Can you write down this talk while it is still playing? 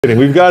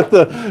We've got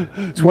the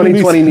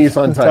 2020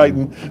 Nissan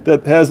Titan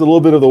that has a little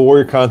bit of the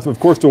Warrior concept. Of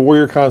course, the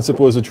Warrior concept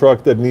was a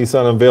truck that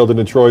Nissan unveiled in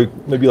Detroit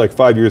maybe like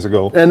 5 years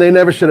ago. And they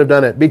never should have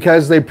done it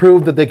because they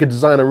proved that they could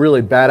design a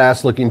really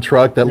badass looking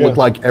truck that looked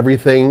like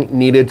everything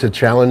needed to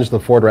challenge the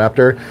Ford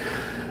Raptor.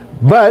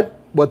 But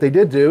what they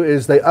did do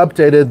is they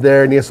updated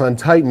their Nissan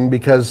Titan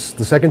because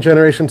the second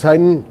generation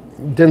Titan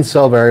didn't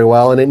sell very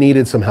well and it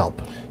needed some help.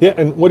 Yeah,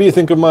 and what do you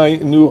think of my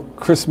new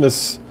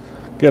Christmas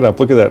getup?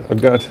 Look at that. I've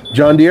got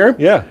John Deere?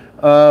 Yeah.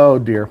 Oh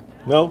dear.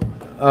 No?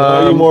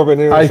 Are you more of an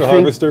international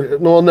harvester?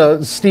 Well,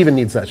 no, Steven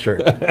needs that shirt.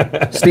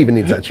 Steven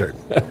needs that shirt.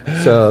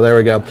 So there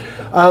we go.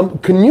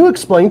 Can you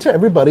explain to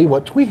everybody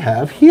what we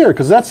have here?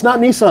 Because that's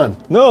not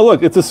Nissan. No,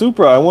 look, it's a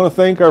Supra. I want to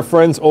thank our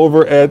friends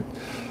over at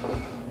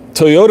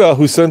Toyota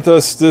who sent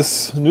us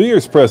this New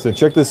Year's present.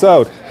 Check this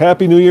out.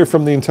 Happy New Year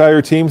from the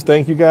entire team.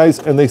 Thank you guys.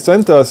 And they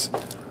sent us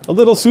a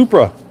little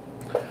Supra.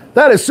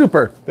 That is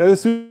super. That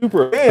is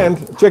super.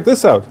 And check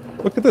this out.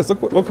 Look at this.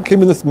 Look what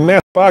came in this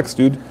massive box,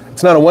 dude.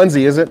 It's not a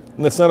onesie, is it?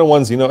 It's not a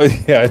onesie. No,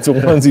 yeah, it's a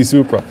onesie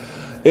Supra.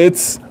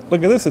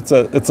 Look at this. It's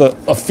a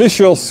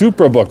official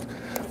Supra book.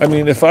 I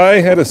mean, if I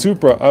had a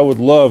Supra, I would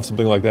love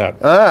something like that.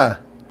 Ah.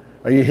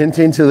 Are you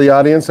hinting to the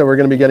audience that we're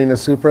going to be getting a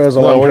Supra as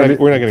a No, we're not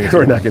getting a Supra.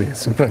 We're not getting a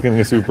Supra. We're not getting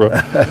a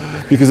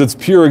Supra. Because it's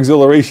pure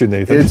exhilaration,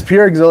 Nathan. It's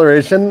pure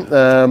exhilaration.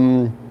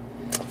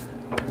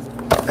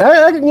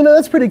 You know,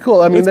 that's pretty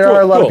cool. I mean, there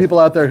are a lot of people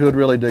out there who would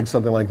really dig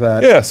something like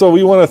that. Yeah, so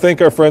we want to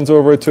thank our friends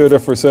over at Toyota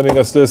for sending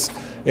us this.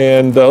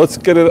 And let's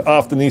get it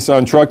off the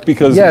Nissan truck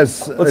because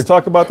let's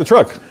talk about the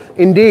truck.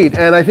 Indeed,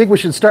 and I think we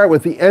should start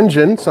with the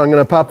engine. So I'm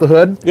going to pop the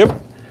hood. Yep.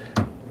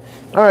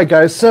 All right,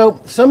 guys.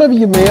 So some of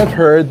you may have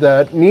heard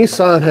that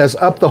Nissan has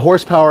upped the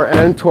horsepower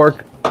and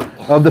torque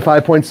of the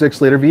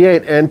 5.6 liter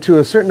V8, and to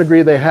a certain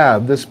degree they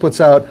have. This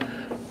puts out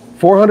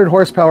 400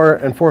 horsepower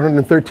and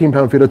 413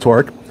 pound-feet of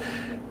torque.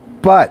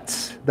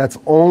 But that's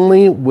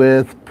only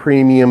with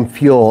premium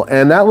fuel.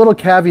 And that little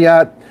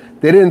caveat,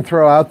 they didn't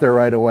throw out there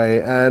right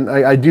away. And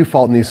I do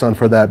fault Nissan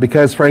for that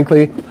because,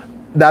 frankly,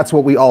 that's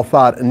what we all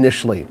thought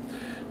initially.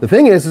 The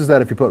thing is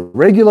that if you put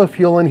regular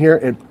fuel in here,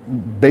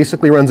 it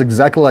basically runs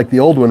exactly like the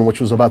old one, which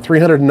was about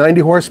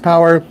 390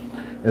 horsepower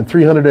and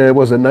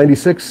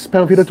 96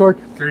 pound-feet of torque?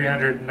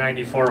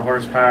 394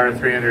 horsepower,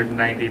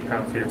 390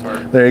 pound-feet of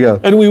torque. There you go.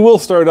 And we will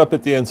start up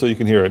at the end so you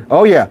can hear it.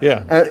 Oh, yeah.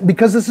 Yeah.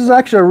 Because this is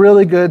actually a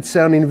really good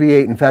sounding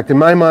V8. In fact, in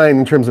my mind,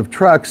 in terms of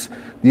trucks,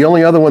 the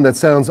only other one that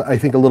sounds, I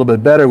think, a little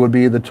bit better would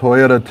be the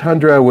Toyota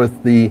Tundra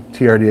with the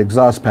TRD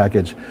exhaust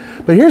package.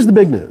 But here's the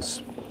big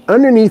news.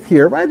 Underneath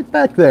here, right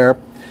back there,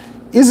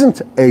 isn't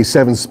a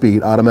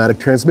 7-speed automatic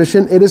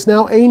transmission. It is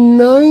now a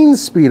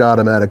 9-speed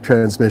automatic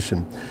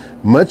transmission.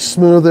 Much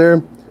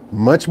smoother,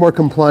 much more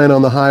compliant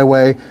on the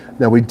highway.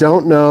 Now, we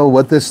don't know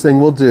what this thing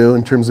will do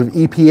in terms of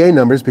EPA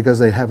numbers because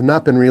they have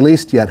not been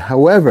released yet.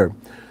 However,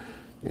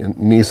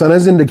 Nissan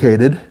has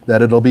indicated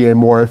that it'll be a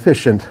more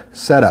efficient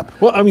setup.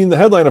 Well, I mean, the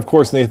headline, of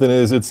course, Nathan,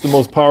 is it's the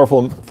most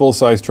powerful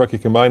full-size truck you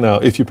can buy now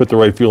if you put the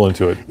right fuel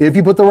into it. If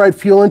you put the right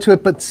fuel into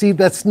it, but see,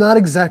 that's not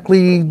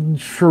exactly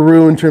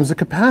true in terms of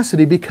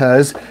capacity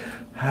because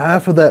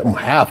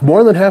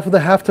more than half of the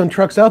half-ton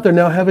trucks out there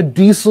now have a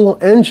diesel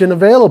engine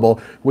available,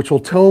 which will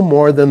tow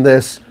more than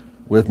this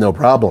with no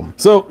problem.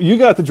 So you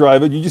got to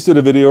drive it. You just did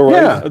a video,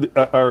 right?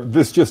 Yeah. Or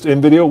this just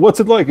in video. What's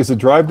it like? Does it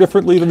drive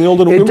differently than the old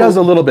one? It does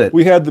a little bit.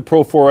 We had the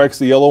Pro 4X,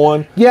 the yellow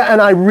one. Yeah,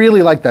 and I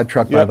really like that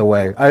truck, by the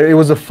way. It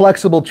was a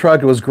flexible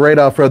truck. It was great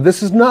off-road.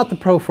 This is not the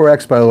Pro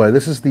 4X, by the way.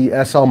 This is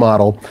the SL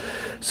model.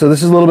 So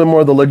this is a little bit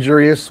more the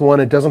luxurious one.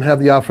 It doesn't have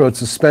the off-road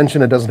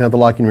suspension. It doesn't have the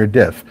locking rear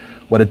diff.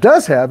 What it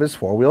does have is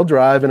four-wheel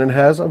drive, and it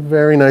has a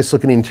very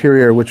nice-looking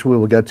interior, which we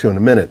will get to in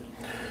a minute.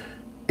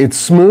 It's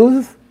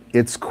smooth.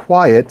 It's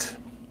quiet.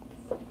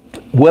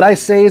 Would I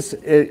say it's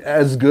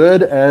as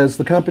good as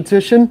the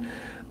competition?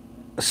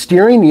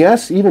 Steering,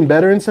 yes, even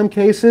better in some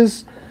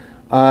cases.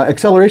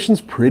 Acceleration's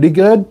pretty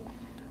good.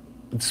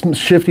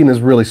 Shifting is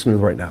really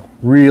smooth right now.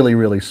 Really,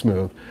 really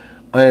smooth.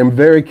 I am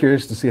very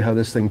curious to see how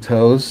this thing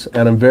tows,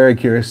 and I'm very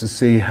curious to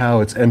see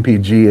how its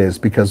MPG is,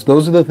 because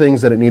those are the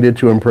things that it needed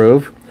to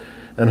improve,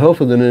 and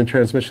hopefully the new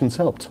transmission's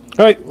helped.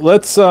 All right,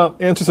 let's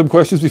answer some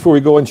questions before we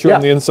go and show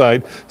them the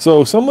inside.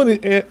 So someone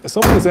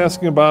is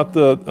asking about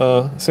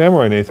the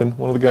Samurai, Nathan.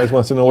 One of the guys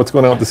wants to know what's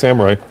going on with the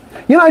Samurai.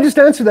 You know, I just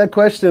answered that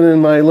question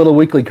in my little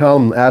weekly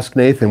column, Ask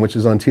Nathan, which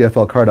is on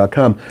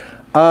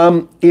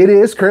TFLcar.com. It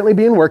is currently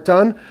being worked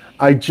on.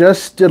 I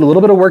just did a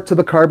little bit of work to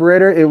the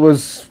carburetor. It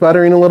was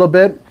sputtering a little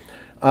bit.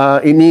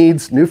 It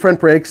needs new front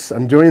brakes.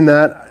 I'm doing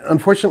that.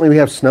 Unfortunately, we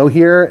have snow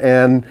here,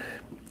 and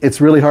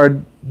it's really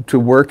hard to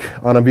work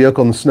on a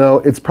vehicle in the snow.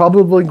 It's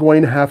probably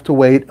going to have to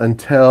wait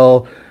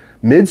until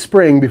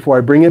mid-spring before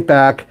I bring it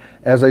back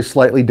as a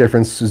slightly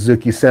different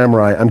Suzuki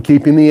Samurai. I'm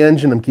keeping the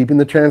engine, I'm keeping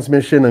the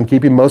transmission, I'm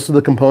keeping most of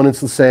the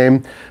components the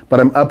same, but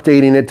I'm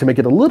updating it to make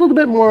it a little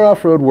bit more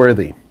off-road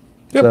worthy.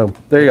 Yep. So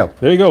there you go.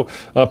 There you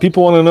go.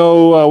 People want to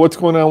know what's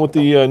going on with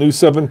the new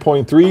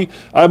 7.3.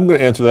 I'm going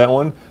to answer that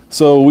one.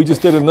 So we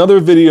just did another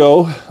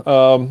video,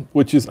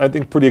 which is, I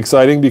think, pretty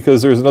exciting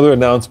because there's another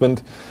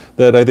announcement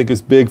that I think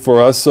is big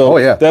for us. So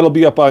that'll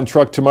be up on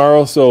Truck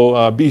tomorrow.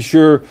 So be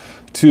sure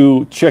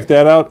to check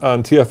that out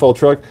on TFL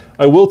Truck.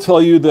 I will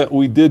tell you that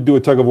we did do a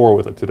tug of war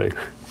with it today.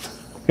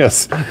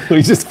 Yes,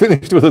 we just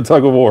finished with a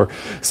tug of war.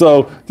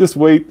 So just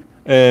wait,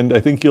 and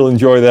I think you'll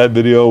enjoy that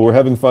video. We're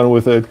having fun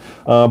with it,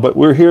 but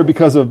we're here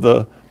because of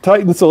the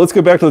Titan. So let's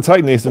get back to the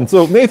Titan, Nathan.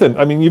 So Nathan,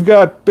 I mean, you've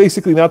got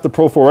basically not the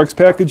Pro 4X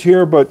package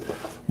here, but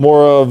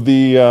more of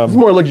the it's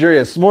more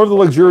luxurious. More of the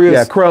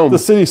luxurious, chrome, the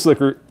city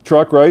slicker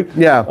truck, right?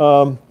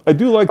 Yeah. I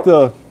do like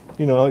the,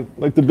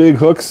 like the big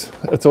hooks.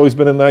 That's always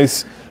been a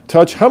nice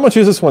touch. How much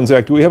is this one,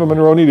 Zach? Do we have them in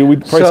Monroney? Did we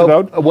price it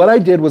out? What I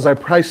did was I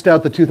priced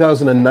out the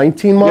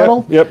 2019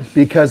 model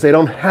because they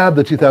don't have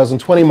the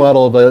 2020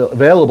 model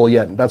available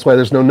yet. That's why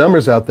there's no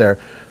numbers out there.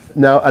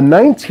 Now, a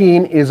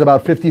 19 is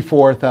about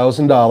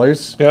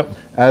 $54,000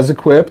 as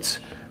equipped.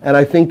 And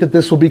I think that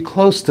this will be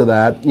close to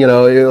that,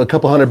 a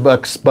couple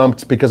 $100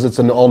 bumped because it's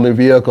an all-new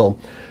vehicle.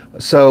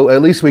 So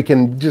at least we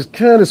can just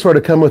kind of sort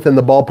of come within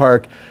the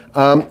ballpark.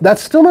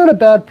 That's still not a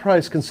bad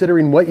price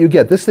considering what you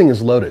get. This thing is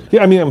loaded.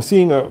 Yeah, I mean, I'm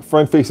seeing a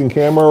front-facing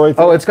camera right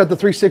there. Oh, it's got the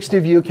 360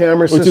 view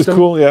camera system. Which is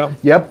cool, yeah.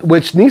 Yep,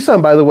 which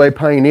Nissan, by the way,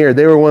 pioneered.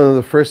 They were one of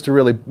the first to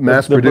really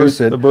mass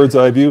produce it. The bird's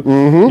eye view.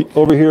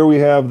 Over here we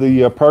have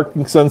the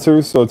parking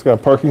sensors, so it's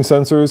got parking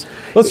sensors.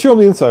 Let's show them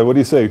the inside. What do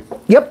you say?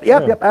 Yep,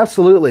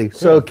 absolutely.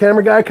 So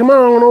camera guy, come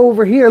on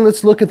over here and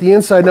let's look at the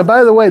inside. Now,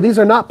 by the way, these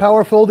are not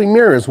power folding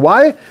mirrors.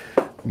 Why?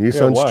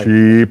 Nissan's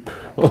cheap.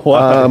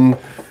 Why?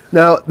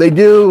 Now, they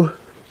do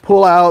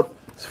pull out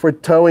for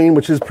towing,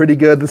 which is pretty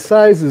good. The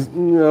size is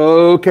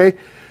okay,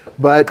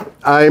 but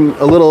I'm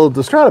a little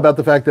distraught about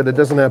the fact that it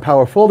doesn't have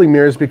power folding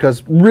mirrors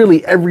because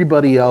really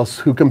everybody else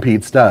who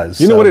competes does.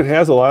 You know what it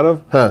has a lot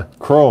of?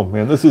 Chrome,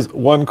 man. This is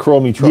one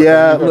chromey truck.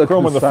 Yeah, look,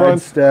 chrome on the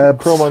front,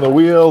 steps. Chrome on the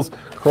wheels,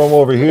 chrome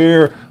over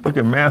here. Look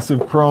at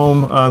massive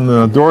chrome on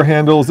the door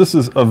handles. This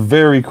is a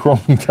very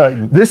chromey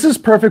Titan. This is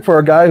perfect for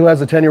a guy who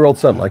has a 10-year-old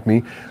son like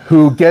me,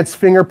 who gets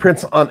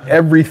fingerprints on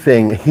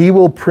everything. He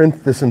will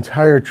print this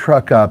entire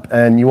truck up,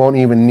 and you won't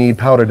even need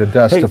powder to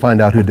dust to find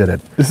out who did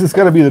it. This has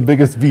got to be the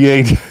biggest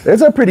V8.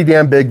 It's a pretty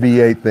damn big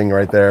V8 thing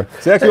right there.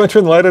 Zach, you want to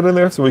turn the light on in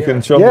there so we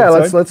can show them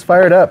inside? let's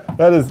fire it up.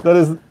 That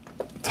is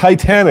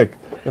Titanic.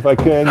 If I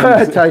can.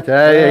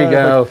 There you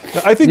go.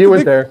 I think you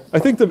went there. I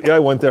think I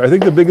went there. I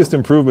think the biggest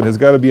improvement has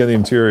got to be on the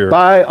interior.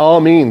 By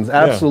all means,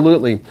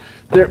 absolutely.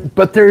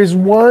 But there's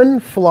one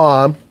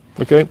flaw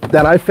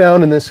that I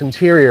found in this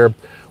interior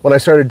when I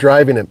started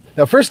driving it.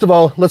 Now, first of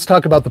all, let's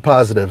talk about the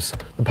positives.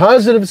 The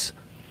positives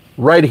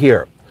right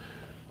here.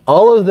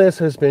 All of this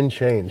has been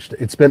changed.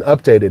 It's been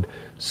updated.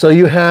 So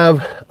you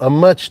have a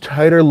much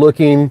tighter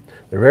looking,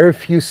 there are very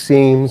few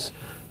seams,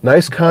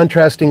 nice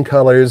contrasting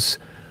colors.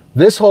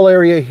 This whole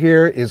area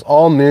here is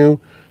all new.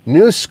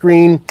 New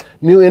screen,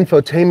 new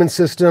infotainment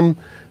system.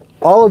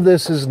 All of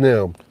this is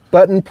new.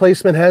 Button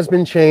placement has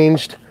been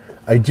changed.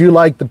 I do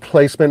like the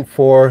placement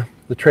for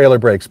the trailer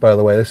brakes, by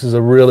the way. This is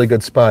a really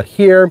good spot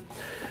here.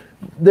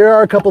 There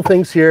are a couple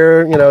things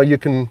here, you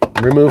can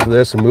remove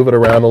this and move it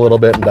around a little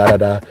bit and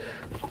da-da-da.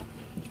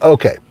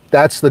 Okay,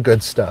 that's the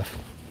good stuff.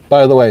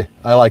 By the way,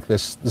 I like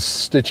this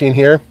stitching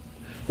here,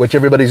 which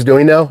everybody's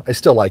doing now. I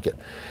still like it.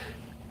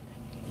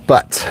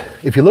 But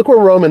if you look where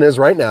Roman is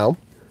right now,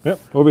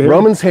 over here.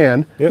 Roman's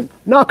hand,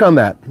 knock on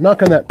that,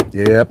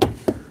 Yep.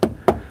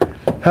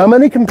 How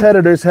many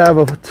competitors have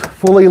a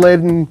fully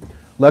laden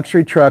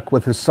luxury truck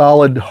with a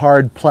solid,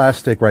 hard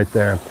plastic right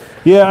there?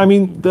 Yeah, I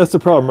mean, that's the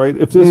problem, right?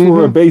 If this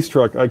were a base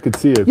truck, I could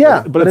see it.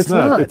 Yeah, but it's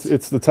not.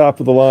 It's the top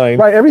of the line.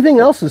 Right, everything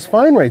else is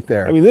fine right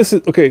there. I mean, this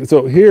is, okay,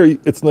 so here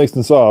it's nice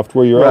and soft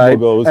where your elbow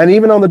goes. And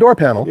even on the door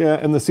panel. Yeah,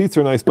 and the seats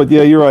are nice, but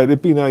yeah, you're right,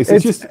 it'd be nice.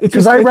 It's just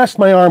because I rest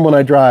my arm when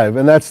I drive,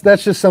 and that's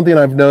just something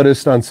I've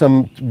noticed on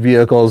some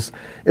vehicles.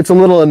 It's a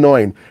little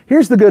annoying.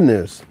 Here's the good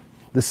news.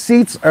 The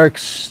seats are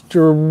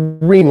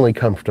extremely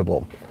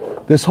comfortable.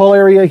 This whole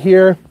area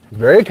here,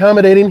 very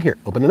accommodating. Here,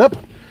 open it up.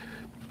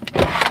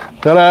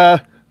 Ta-da!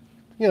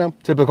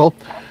 Typical.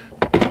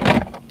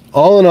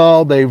 All in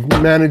all, they've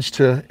managed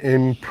to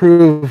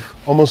improve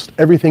almost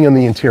everything in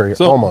the interior,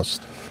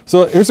 almost.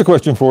 So here's a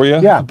question for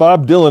you. Yeah.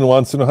 Bob Dylan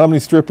wants to know how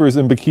many strippers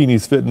and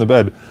bikinis fit in the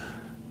bed.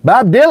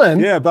 Bob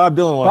Dylan? Yeah, Bob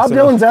Dylan wants to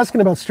know. Bob Dylan's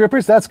asking about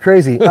strippers? That's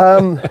crazy.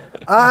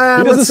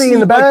 Let's see in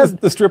the back.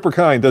 Like the stripper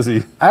kind, does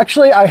he?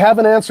 Actually, I have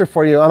an answer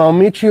for you, and I'll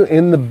meet you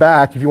in the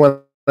back if you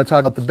want to talk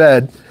about the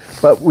bed.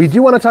 But we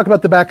do want to talk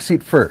about the back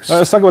seat first.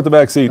 Let's talk about the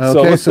back seat.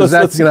 Okay, let's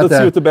see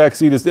what the back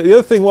seat is. The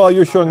other thing while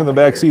you're showing in the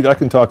back seat I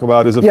can talk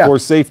about is, of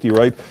course, safety,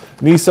 right?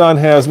 Nissan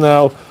has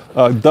now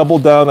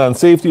doubled down on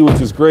safety,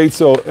 which is great.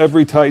 So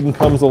every Titan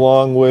comes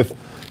along with,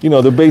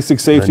 the basic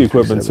safety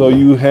equipment. So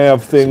you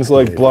have things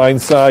like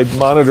blind side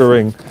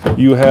monitoring,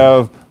 you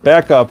have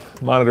backup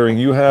monitoring,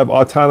 you have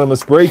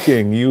autonomous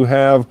braking, you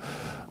have,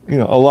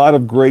 a lot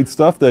of great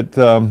stuff that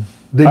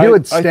they do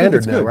it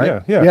standard now,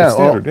 right? Yeah,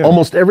 standard,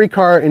 almost every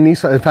car in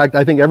Nissan, in fact,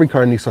 I think every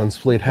car in Nissan's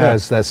fleet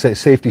has that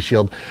safety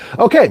shield.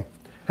 Okay,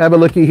 have a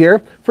looky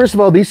here. First of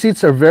all, these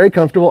seats are very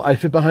comfortable. I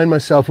fit behind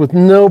myself with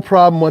no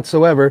problem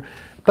whatsoever.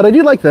 But I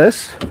do like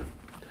this.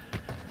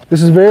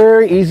 This is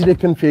very easy to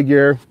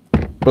configure.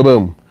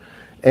 Boom.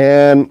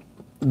 And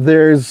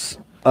there's,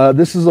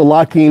 this is a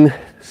locking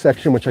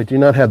section, which I do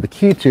not have the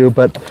key to,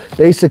 but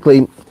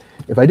basically,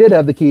 if I did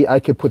have the key, I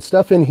could put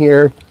stuff in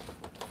here.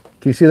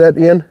 Can you see that,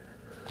 Ian?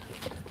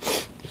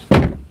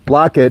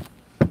 Lock it.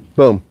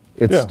 Boom.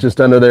 It's just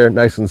under there,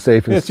 nice and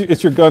safe. And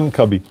it's your gun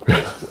cubby.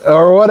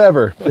 Or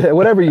whatever.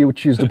 Whatever you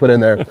choose to put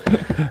in there.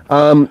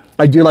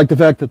 I do like the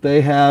fact that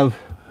they have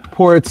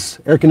ports,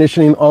 air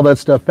conditioning, all that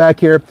stuff back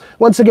here.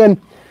 Once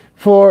again,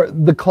 for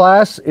the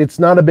class, it's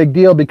not a big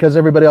deal because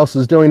everybody else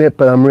is doing it,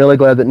 but I'm really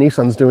glad that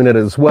Nissan's doing it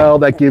as well.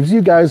 That gives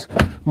you guys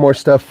more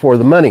stuff for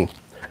the money.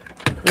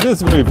 It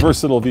is a very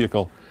versatile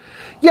vehicle.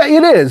 Yeah,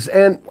 it is,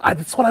 and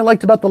that's what I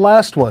liked about the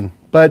last one.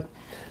 But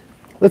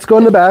let's go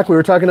in the back. We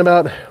were talking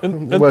about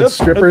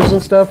strippers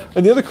and stuff.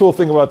 And the other cool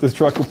thing about this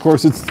truck, of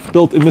course, it's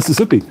built in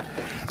Mississippi.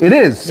 It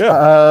is.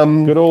 Yeah.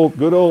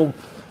 Good old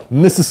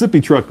Mississippi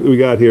truck that we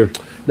got here.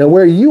 Now,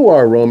 where you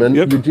are, Roman,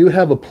 you do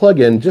have a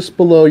plug-in just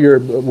below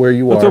where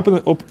you Let's are.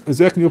 Open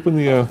Zach, can you open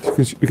the?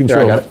 You can There,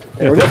 show. I got it.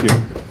 Yeah, thank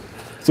you.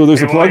 So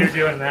there's a And while plug.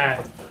 you're doing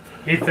that,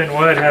 Ethan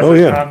Wood has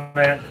a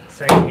comment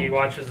saying he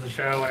watches the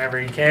show whenever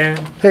he can.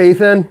 Hey,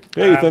 Ethan.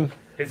 Hey, Ethan.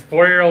 His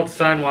 4-year-old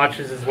son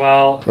watches as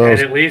well, and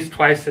at least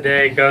twice a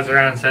day goes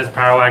around and says,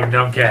 "Power wagon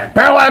don't care."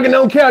 Power wagon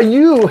don't care.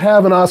 You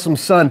have an awesome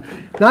son.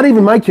 Not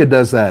even my kid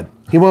does that.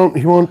 He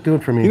won't do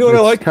it for me. You know what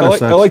I like?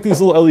 I like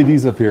these little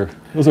LEDs up here.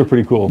 Those are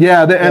pretty cool.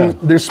 Yeah, and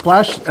there's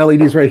splash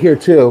LEDs right here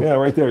too. Yeah,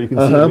 right there. You can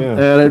see them.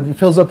 Yeah. And it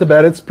fills up the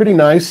bed. It's pretty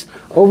nice.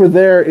 Over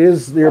there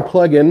is your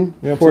plug-in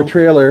for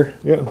trailer.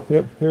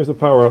 Yep. Here's the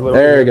power outlet.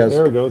 There it goes.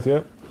 There it goes.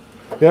 Yep.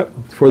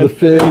 For the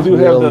fins. You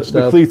do have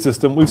the cleat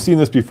system. We've seen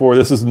this before.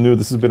 This is new.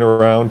 This has been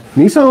around.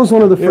 Nissan was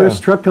one of the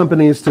first truck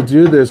companies to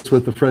do this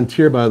with the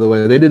Frontier, by the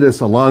way. They did this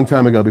a long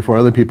time ago before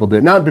other people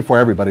did. Not before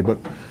everybody, but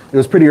it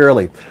was pretty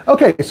early.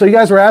 Okay, so you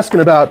guys were asking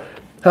about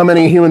how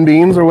many human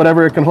beings or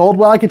whatever it can hold.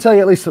 Well, I can tell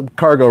you at least a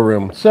cargo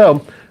room.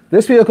 So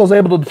this vehicle is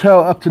able to tow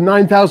up to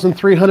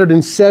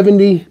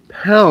 9,370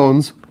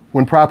 pounds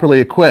when properly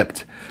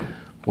equipped.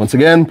 Once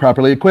again,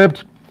 properly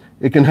equipped,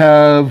 it can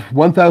have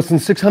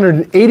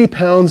 1,680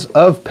 pounds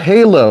of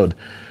payload.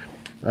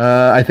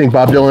 I think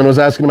Bob Dylan was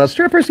asking about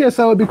strippers. Yes,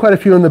 that would be quite a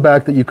few in the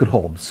back that you could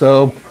hold.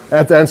 So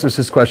that answers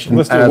his question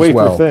as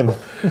well. Thin.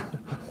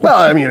 Well,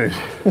 I mean,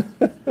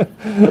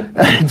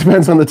 it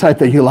depends on the type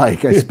that you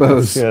like, I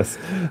suppose. Yes.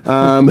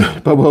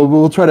 But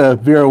we'll try to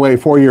veer away.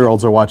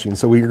 4-year-olds are watching,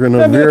 so we're going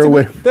to veer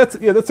away. That's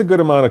a good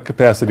amount of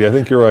capacity. I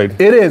think you're right.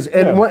 It is,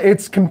 and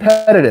it's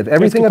competitive.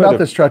 Everything about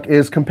this truck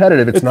is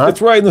competitive. It's not.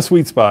 It's right in the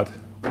sweet spot.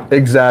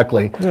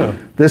 Exactly. Yeah.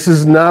 This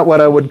is not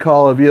what I would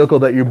call a vehicle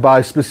that you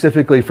buy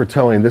specifically for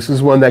towing. This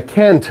is one that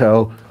can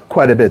tow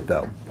quite a bit,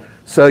 though.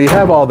 So you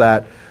have all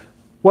that.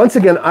 Once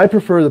again, I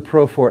prefer the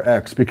Pro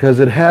 4X because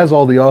it has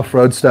all the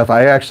off-road stuff.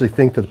 I actually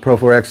think that the Pro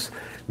 4X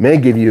may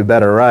give you a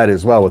better ride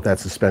as well with that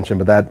suspension,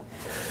 but that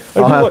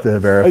I'll have to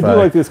verify. I do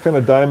like this kind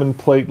of diamond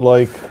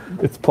plate-like.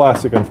 It's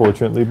plastic,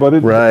 unfortunately, but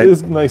it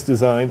is nice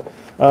design.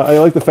 I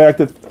like the fact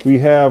that we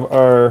have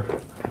our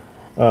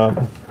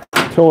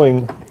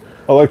towing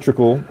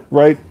electrical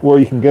right where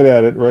you can get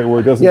at it, right where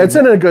it doesn't. Yeah, it's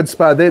in a good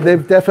spot.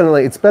 They've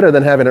definitely. It's better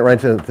than having it right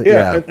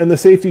to. And the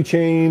safety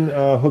chain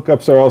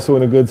hookups are also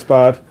in a good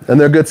spot. And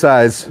they're good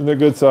size. And they're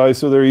good size,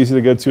 so they're easy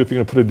to get to. If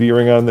you're going to put a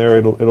D-ring on there,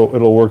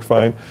 it'll work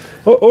fine.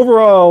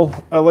 Overall,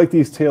 I like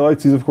these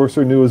taillights. These, of course,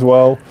 are new as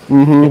well.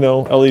 You know,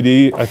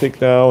 LED. I think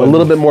now a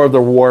little bit more of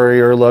the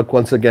warrior look.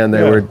 Once again,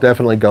 they were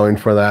definitely going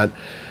for that.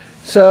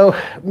 So,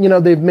 you know,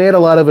 they've made a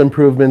lot of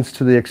improvements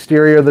to the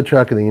exterior of the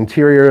truck and the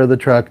interior of the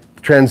truck,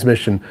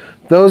 transmission.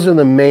 Those are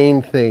the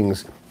main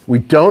things. We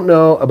don't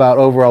know about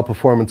overall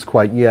performance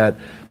quite yet,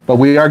 but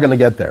we are going to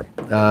get there.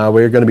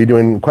 We're going to be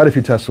doing quite a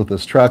few tests with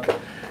this truck.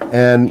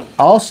 And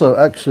also,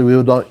 actually, we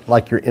would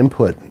like your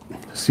input,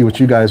 see what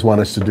you guys want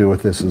us to do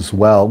with this as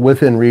well.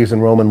 Within reason,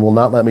 Roman will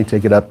not let me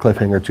take it up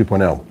Cliffhanger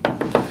 2.0.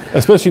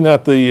 Especially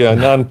not the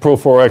non-Pro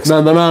 4X.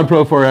 No, the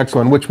non-Pro 4X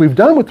one, which we've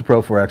done with the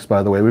Pro 4X,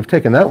 by the way. We've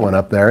taken that one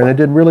up there, and it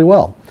did really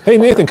well. Hey,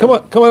 Nathan, come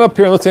on up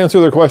here and let's answer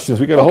their questions.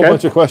 We got a whole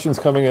bunch of questions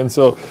coming in,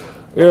 so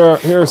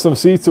here are some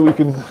seats that we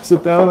can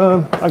sit down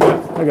on. I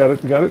got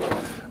it. You got it?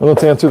 And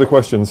let's answer the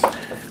questions.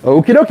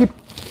 Okie dokie.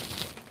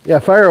 Yeah,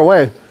 fire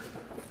away.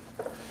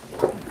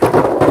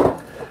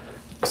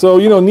 So,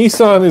 you know,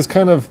 Nissan is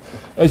kind of,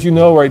 as you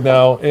know right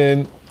now,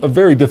 in a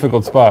very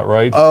difficult spot,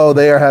 right? Oh,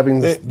 they are having...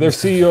 Their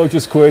CEO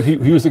just quit. He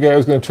was the guy who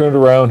was going to turn it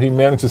around. He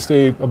managed to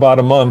stay about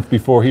a month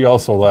before he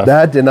also left.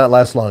 That did not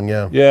last long,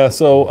 yeah. Yeah,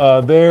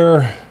 so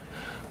they're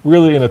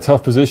really in a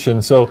tough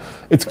position. So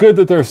it's good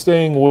that they're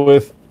staying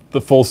with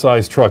the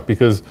full-size truck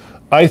because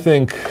I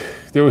think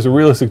there was a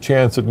realistic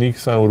chance that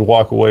Nissan would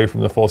walk away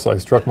from the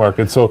full-size truck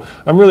market. So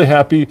I'm really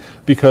happy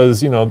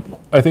because, you know,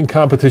 I think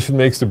competition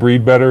makes the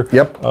breed better.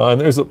 Yep.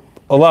 And there's a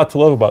lot to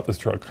love about this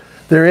truck.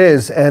 There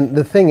is, and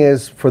the thing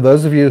is, for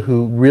those of you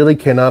who really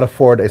cannot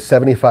afford a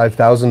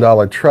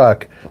 $75,000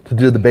 truck to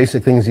do the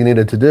basic things you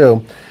needed to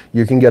do,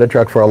 you can get a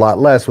truck for a lot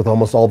less with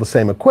almost all the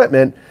same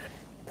equipment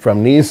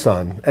from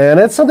Nissan. And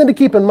that's something to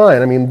keep in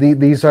mind. I mean,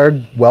 these are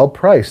well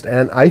priced,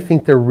 and I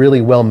think they're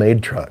really well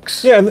made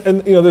trucks. Yeah,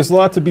 and you know, there's a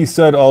lot to be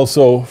said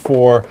also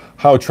for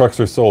how trucks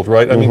are sold,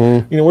 right? I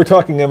mean, you know, we're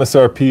talking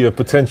MSRP of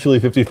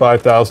potentially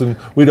 55,000.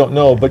 We don't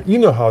know, but you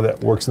know how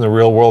that works in the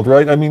real world,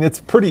 right? I mean,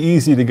 it's pretty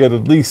easy to get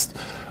at least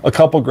a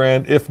couple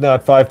grand, if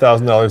not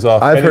 $5,000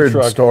 off. I've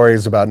heard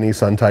stories about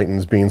Nissan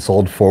Titans being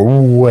sold for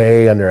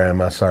way under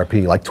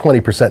MSRP, like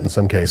 20% in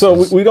some cases.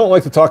 So we don't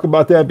like to talk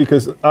about that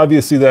because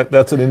obviously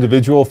that's an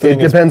individual thing.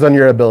 It depends on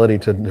your ability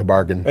to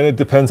bargain. And it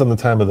depends on the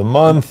time of the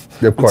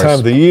month, of course. The time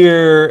of the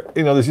year.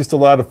 You know, there's just a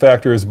lot of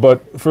factors.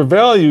 But for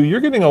value, you're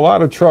getting a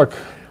lot of truck.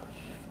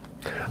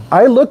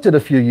 I looked at a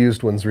few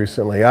used ones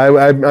recently.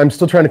 I'm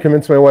still trying to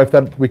convince my wife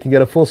that we can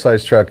get a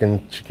full-size truck,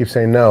 and she keeps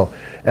saying no.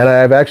 And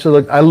I've actually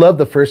looked. I love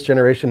the first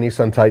generation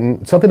Nissan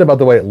Titan. Something about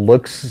the way it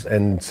looks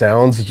and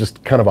sounds is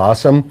just kind of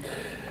awesome.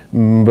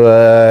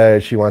 But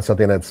she wants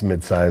something that's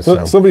mid-size.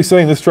 So. Somebody's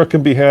saying this truck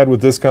can be had with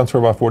discounts for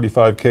about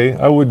 $45K.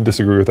 I wouldn't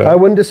disagree with that. I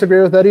wouldn't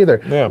disagree with that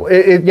either. Yeah.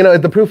 You know,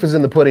 the proof is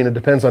in the pudding. It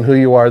depends on who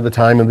you are, the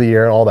time of the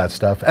year, and all that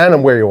stuff, and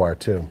on where you are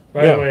too.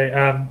 By the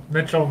way,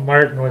 Mitchell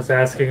Martin was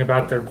asking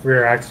about the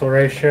rear axle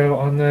ratio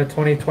on the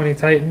 2020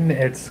 Titan.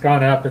 It's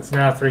gone up. It's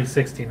now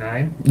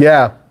 369.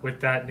 Yeah. With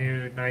that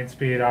new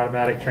 9-speed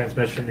automatic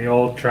transmission, the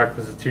old truck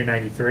was a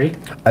 293.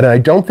 And I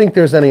don't think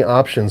there's any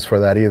options for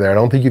that either. I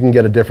don't think you can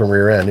get a different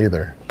rear end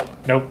either.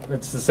 Nope,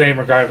 it's the same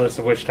regardless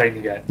of which Titan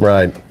you get.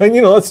 Right. And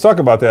you know, let's talk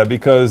about that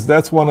because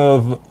that's one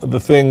of the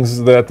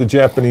things that the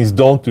Japanese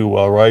don't do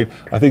well, right?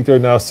 I think there are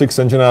now 6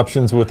 engine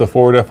options with the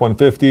Ford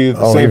F-150.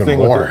 The same thing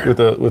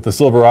with the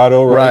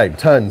Silverado, right? Right,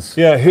 tons.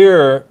 Yeah,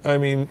 here, I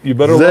mean, you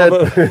better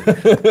love it.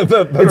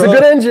 It's a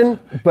good engine,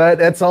 but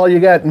that's all you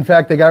got. In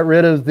fact, they got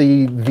rid of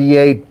the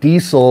V8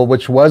 diesel,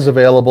 which was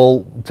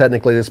available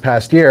technically this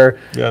past year.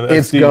 Yeah,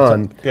 it's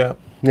gone.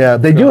 Yeah,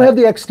 they do have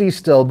the XD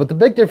still, but the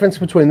big difference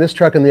between this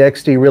truck and the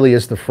XD really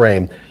is the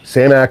frame.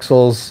 Same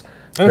axles.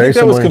 I think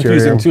that was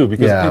confusing too,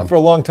 because for a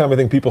long time I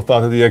think people thought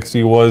that the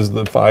XD was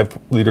the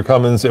 5-liter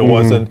Cummins. It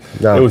wasn't.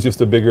 No. It was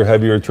just a bigger,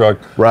 heavier truck.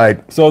 Right.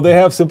 So they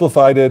have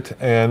simplified it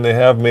and they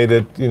have made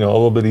it, you know, a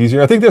little bit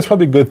easier. I think that's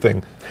probably a good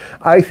thing.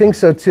 I think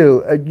so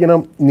too. You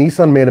know,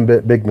 Nissan made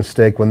a big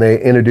mistake when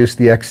they introduced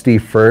the XD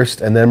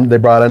first, and then they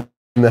brought in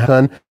the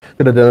half-ton.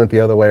 Could have done it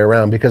the other way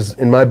around, because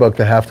in my book,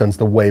 the half-ton's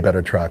the way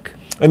better truck.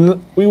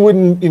 And we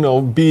wouldn't, you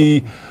know,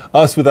 be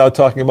us without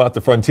talking about the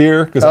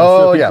Frontier, because I'm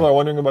sure people are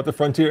wondering about the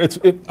Frontier. It's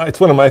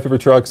one of my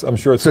favorite trucks. I'm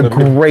sure it's a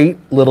great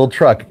little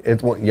truck.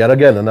 It's yet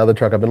again another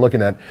truck I've been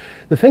looking at.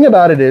 The thing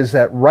about it is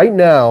that right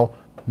now,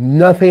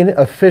 nothing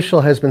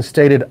official has been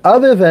stated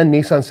other than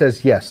Nissan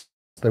says yes,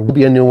 there will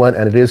be a new one,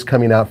 and it is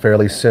coming out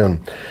fairly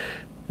soon.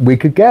 We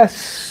could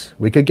guess.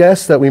 We could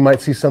guess that we might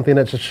see something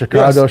at the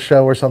Chicago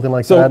show or something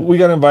like that. So we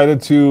got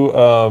invited to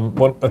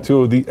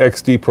the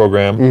XD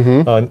program,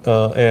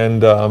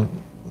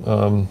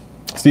 and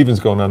Steven's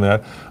going on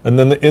that. And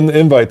then in the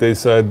invite they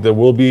said there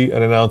will be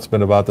an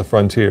announcement about the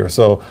Frontier.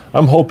 So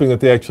I'm hoping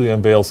that they actually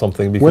unveil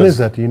something. Because when is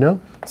that? Do you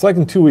know? It's like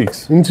in 2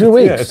 weeks. In 2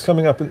 weeks? Yeah, it's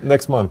coming up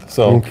next month.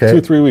 So 2 or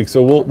 3 weeks.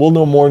 So we'll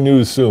know more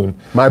news soon.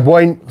 My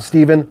boy,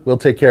 Steven, will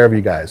take care of you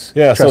guys.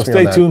 Yeah, so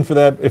stay tuned for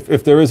that.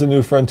 If there is a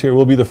new Frontier,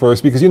 we'll be the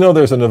first. Because you know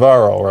there's a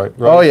Navarro, right?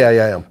 Oh,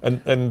 yeah.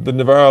 And the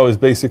Navarro is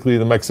basically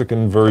the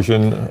Mexican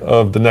version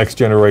of the next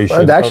generation.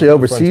 And actually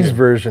overseas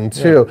version,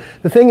 too. Yeah.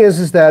 The thing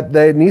is that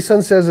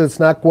Nissan says it's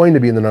not going to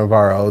be in the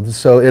Navarro.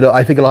 So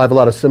I think it'll have a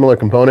lot of similar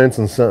components,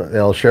 and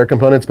it'll share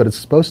components, but it's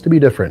supposed to be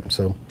different.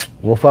 So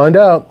we'll find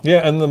out.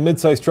 Yeah, and the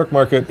mid-size truck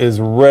market is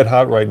red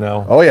hot right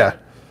now. Oh yeah.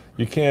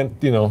 You can't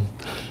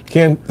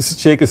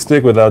shake a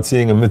stick without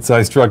seeing a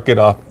mid-size truck get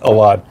off a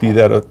lot. Be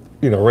that a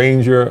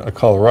Ranger, a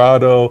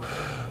Colorado,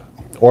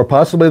 or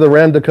possibly the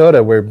Ram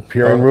Dakota. We're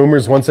hearing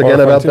rumors once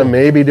again about them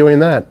maybe doing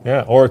that.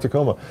 Yeah, or a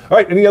Tacoma. All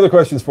right, any other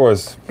questions for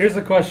us? Here's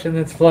a question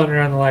that's floating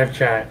around the live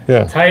chat.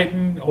 Yeah.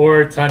 Titan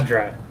or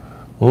Tundra?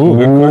 Ooh,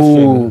 good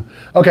question.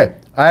 Okay,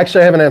 I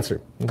actually have an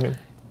answer. Okay.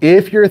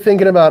 If you're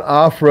thinking about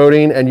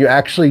off-roading and you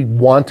actually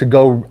want to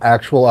go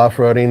actual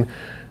off-roading,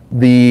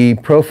 the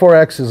Pro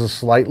 4X is a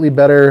slightly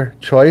better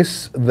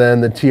choice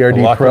than the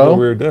TRD Pro.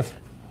 The rear diff.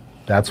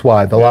 That's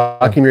why, the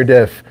locking rear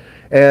diff.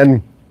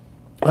 And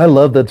I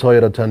love the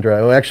Toyota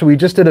Tundra. Actually, we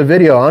just did a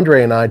video,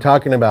 Andre and I,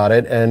 talking about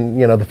it,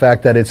 and the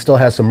fact that it still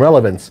has some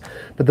relevance.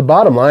 But the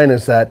bottom line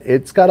is that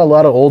it's got a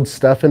lot of old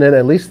stuff in it.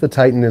 At least the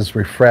Titan is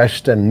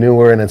refreshed and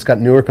newer, and it's got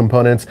newer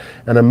components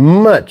and a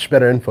much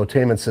better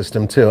infotainment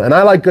system too. And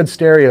I like good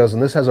stereos,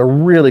 and this has a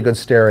really good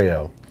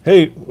stereo.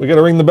 Hey, we got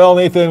to ring the bell,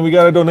 Nathan. We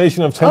got a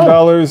donation of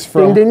 $10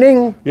 from ding, ding,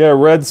 ding. Yeah,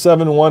 Red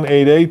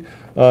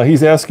 7188.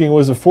 He's asking,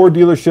 was a Ford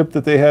dealership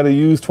that they had to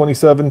use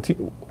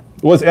 2017?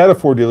 Was at a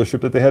Ford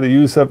dealership that they had to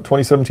use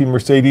 2017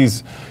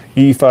 Mercedes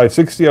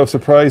E560. I was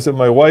surprised that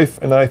my wife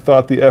and I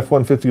thought the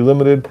F-150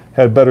 Limited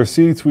had better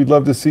seats. We'd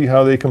love to see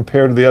how they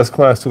compare to the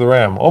S-Class to the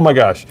Ram. Oh my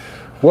gosh.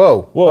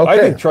 Whoa. Well, okay. I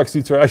think truck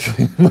seats are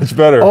actually much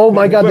better. Oh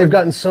my God, they've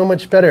gotten so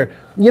much better.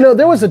 You know,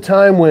 there was a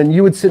time when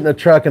you would sit in a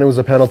truck and it was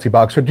a penalty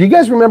box. Do you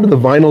guys remember the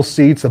vinyl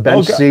seats, the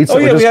bench seats? Oh,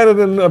 yeah, we had it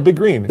in Big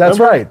Green. That's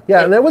right.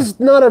 Yeah, and that was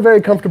not a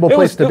very comfortable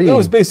place to be. It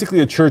was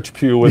basically a church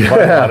pew with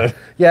vinyl on it.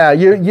 Yeah,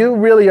 you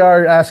really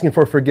are asking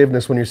for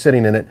forgiveness when you're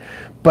sitting in it.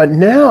 But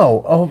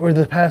now, over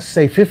the past,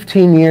 say,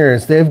 15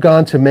 years, they've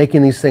gone to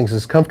making these things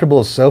as comfortable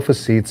as sofa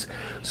seats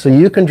so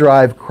you can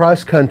drive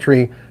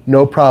cross-country,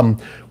 no problem.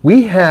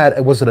 We had,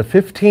 was it a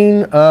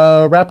 15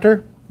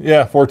 Raptor?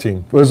 Yeah, 14.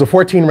 It was a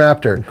 14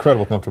 Raptor.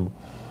 Incredible comfortable.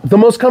 The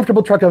most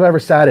comfortable truck I've ever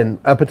sat in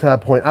up until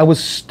that point. I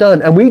was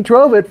stunned. And we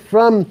drove it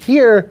from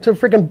here to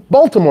freaking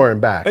Baltimore and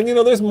back. And you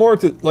know, there's more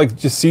to like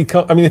just seat.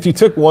 I mean, if you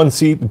took one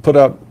seat and put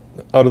out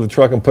of the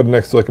truck and put it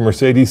next to like a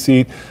Mercedes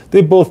seat,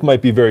 they both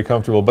might be very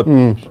comfortable. But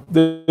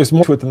there's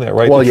more to it than that,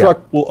 right? Well, the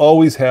truck will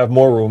always have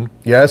more room.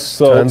 Yes,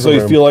 so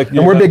you feel like,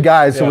 and we're big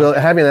guys, so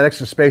having that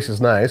extra space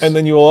is nice. And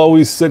then you'll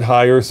always sit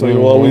higher, so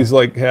you'll always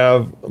like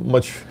have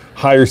much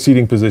higher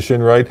seating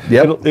position, right?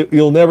 Yep.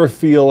 You'll never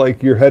feel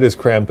like your head is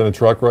cramped in a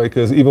truck, right?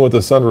 Because even with the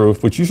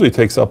sunroof, which usually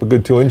takes up a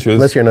good 2 inches.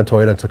 Unless you're in a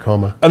Toyota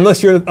Tacoma.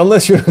 Unless you're in a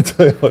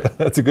Toyota.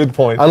 That's a good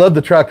point. I love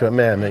the truck, but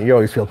man, you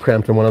always feel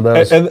cramped in one of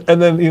those.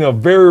 And then, you know,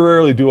 very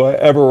rarely do I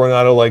ever run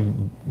out of like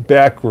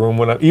back room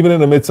when even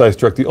in a midsize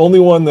truck. The only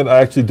one that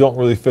I actually don't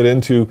really fit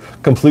into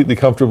completely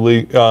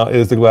comfortably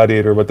is the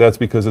Gladiator, but that's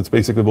because it's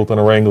basically built on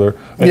a Wrangler.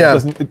 And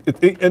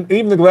and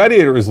even the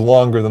Gladiator is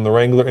longer than the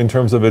Wrangler in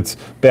terms of its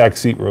back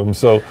seat room.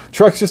 So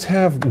trucks just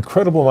have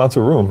incredible amounts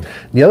of room.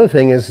 The other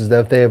thing is that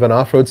if they have an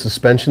off-road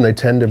suspension, they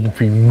tend to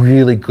be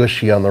really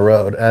gushy on the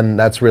road, and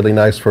that's really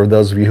nice for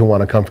those of you who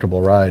want a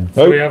comfortable ride.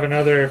 So we have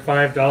another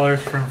 $5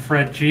 from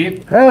Fred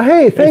Jeep. Oh,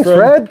 hey, thanks,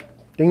 Fred.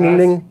 Ding, ding,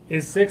 ding.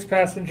 Is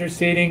 6-passenger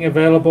seating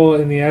available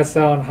in the SL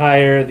and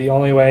higher? The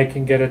only way I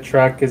can get a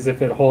truck is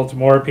if it holds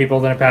more people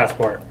than a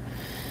Passport.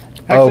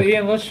 Actually,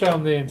 Ian, let's show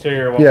them the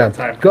interior one more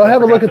time. Go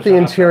have a look at the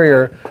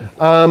interior.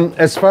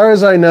 As far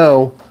as I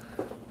know,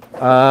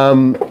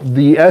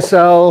 the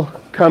SL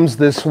comes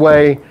this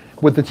way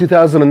with the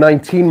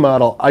 2019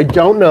 model. I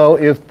don't know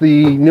if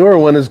the newer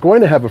one is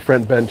going to have a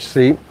front bench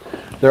seat.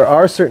 There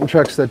are certain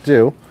trucks that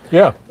do.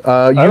 Yeah.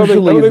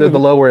 Usually they're the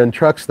lower end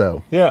trucks,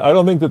 though. Yeah, I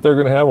don't think that they're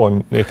going to have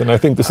one, Nathan. I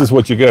think this is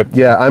what you get.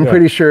 Yeah, I'm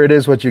pretty sure it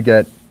is what you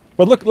get.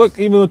 But look,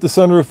 even with the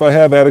sunroof, I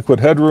have adequate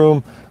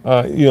headroom.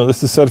 You know,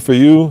 this is set for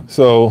you,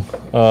 so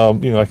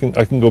you know, I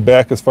can go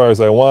back as far as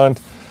I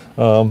want.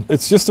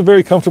 It's just a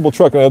very comfortable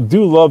truck, and I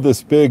do love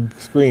this big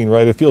screen,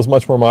 right? It feels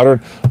much more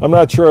modern. I'm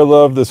not sure I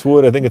love this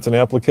wood. I think it's an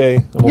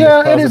applique.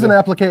 Yeah, it is an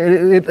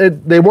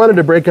applique. They wanted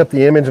to break up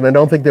the image, and I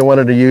don't think they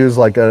wanted to use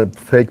like a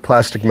fake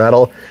plastic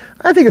metal.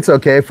 I think it's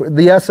okay.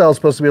 The SL is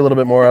supposed to be a little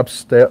bit more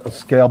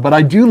upscale, but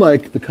I do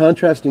like the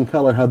contrasting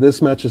color, how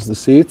this matches the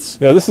seats.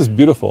 Yeah, this is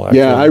beautiful, actually.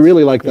 Yeah, I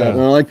really like that, and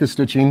I like the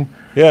stitching.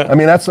 Yeah. I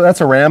mean, that's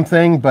a Ram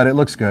thing, but it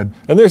looks good.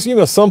 And there's, you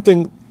know,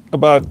 something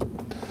about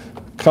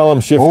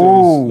column shifters.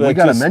 Oh, we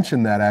got to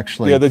mention that,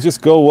 actually. Yeah, they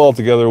just go well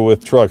together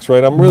with trucks,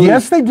 right?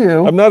 Yes, they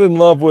do. I'm not in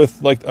love with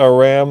like a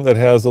Ram that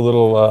has a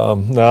little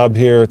knob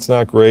here. It's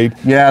not great.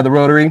 Yeah, the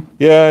rotary.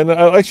 Yeah, and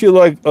I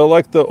actually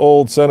like the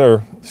old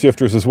center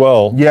shifters as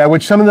well. Yeah,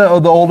 which some of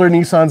the older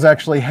Nissans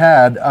actually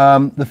had.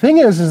 The thing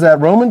is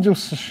that Roman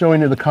just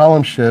showing you the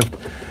column shift.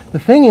 The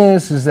thing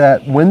is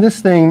that when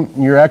this thing,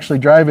 you're actually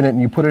driving it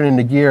and you put it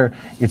into gear,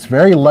 it's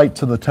very light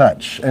to the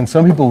touch. And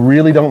some people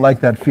really don't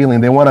like that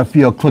feeling. They want to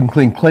feel clink,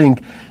 clink,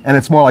 clink, and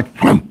it's more like,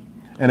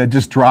 and it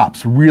just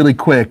drops really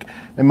quick.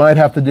 It might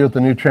have to do with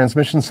the new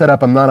transmission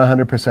setup. I'm not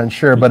 100%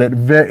 sure, but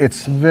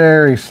it's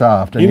very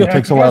soft, and it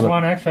takes a while.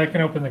 Actually, I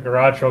can open the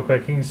garage real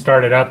quick. You can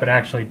start it up and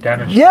actually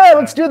demonstrate. Yeah,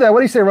 let's do that.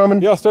 What do you say,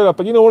 Roman? Yeah, I'll start up.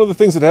 But you know, one of the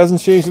things that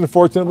hasn't changed,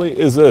 unfortunately,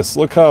 is this.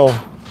 Look how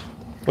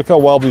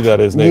wobbly that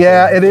is, Nathan.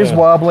 Yeah, it is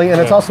wobbly,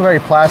 and it's also very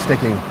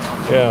plasticky.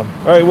 Yeah.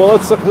 All right, well,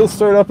 let's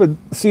start up and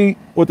see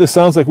what this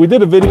sounds like. We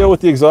did a video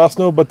with the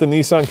ExhaustKnow, but the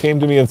Nissan came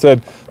to me and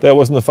said that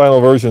wasn't the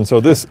final version. So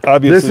this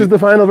obviously... This is the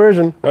final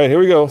version. All right, here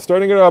we go.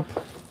 Starting it up.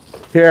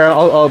 Here,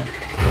 I'll...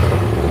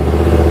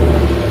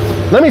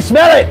 Let me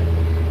smell it!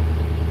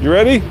 You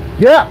ready?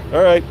 Yeah.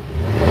 All right.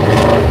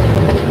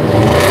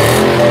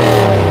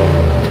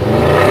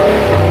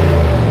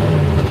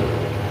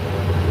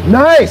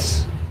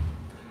 Nice!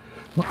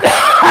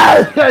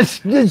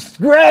 That's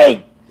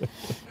great!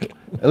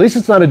 At least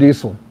it's not a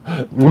diesel.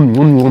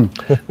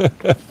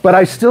 But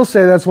I still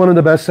say that's one of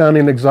the best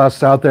sounding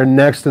exhausts out there,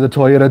 next to the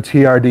Toyota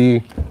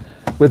TRD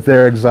with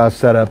their exhaust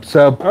setup.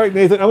 So, all right,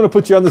 Nathan, I'm going to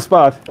put you on the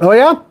spot. Oh,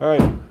 yeah? All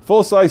right.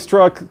 Full-size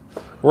truck,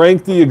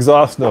 rank the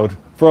ExhaustKnow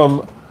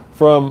from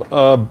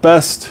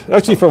best,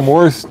 actually from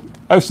worst.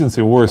 I shouldn't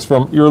say worst,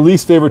 from your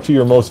least favorite to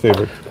your most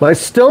favorite. My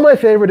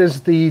favorite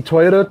is the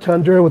Toyota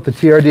Tundra with the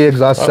TRD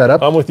exhaust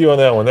setup. I'm with you on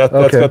that one. That's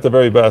got the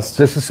very best.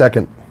 This is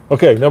second.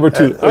 Okay, number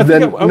two.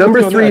 Then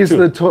number three is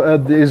the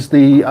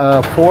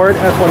Ford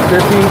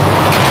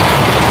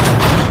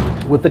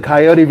F-150 with the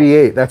Coyote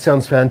V8. That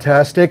sounds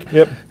fantastic.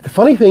 Yep. The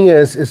funny thing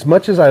is, as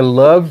much as I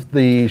love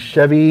the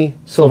Chevy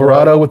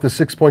Silverado with the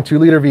 6.2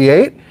 liter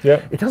V8,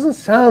 yep, it doesn't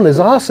sound as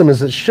awesome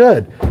as it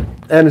should.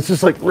 And it's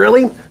just like,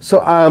 really? So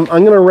I'm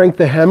going to rank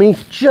the Hemi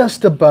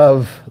just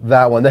above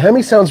that one. The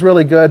Hemi sounds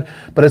really good,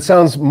 but it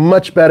sounds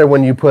much better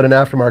when you put an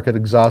aftermarket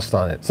exhaust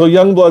on it. So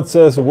Youngblood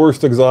says the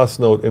worst exhaust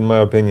note, in my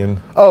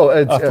opinion. Oh,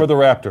 it's, for the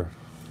Raptor.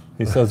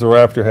 He says the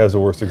Raptor has the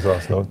worst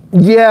exhaust note.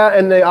 Yeah,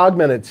 and they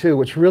augment it too,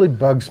 which really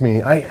bugs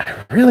me.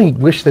 I really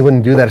wish they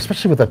wouldn't do that,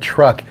 especially with a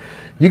truck.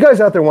 You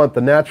guys out there want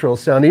the natural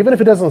sound, even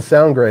if it doesn't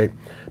sound great.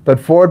 But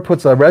Ford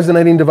puts a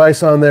resonating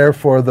device on there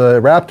for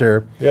the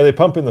Raptor. Yeah, they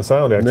pump in the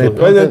sound, actually.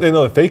 They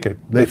know they fake it.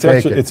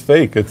 It's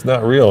fake. It's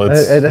not real.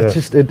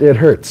 It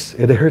hurts.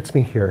 It hurts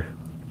me here.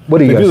 What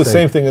do you guys They do the think?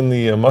 same thing in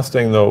the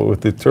Mustang, though,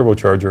 with the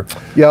turbocharger.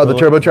 Yeah, the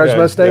turbocharged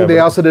Mustang. Yeah, they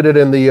also did it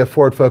in the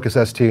Ford Focus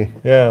ST.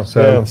 Yeah.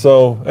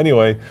 So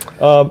anyway,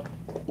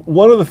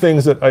 one of the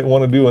things that I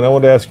want to do, and I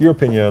want to ask your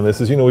opinion on this,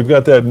 is we've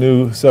got that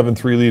new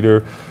 7.3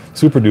 liter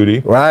Super Duty,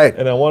 right?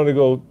 And I wanted to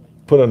go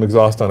put an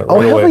exhaust on it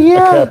right away. Oh,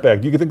 yeah. A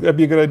catback. Do you think that'd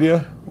be a good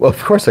idea? Well, of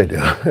course I do.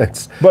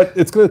 But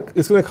it's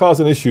gonna cause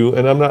an issue,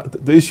 and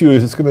the issue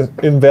is it's gonna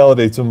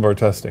invalidate some of our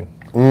testing.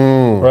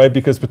 Right?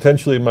 Because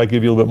potentially it might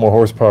give you a little bit more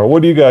horsepower.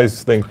 What do you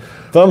guys think?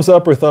 Thumbs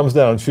up or thumbs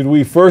down? Should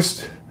we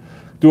first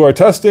do our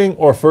testing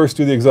or first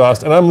do the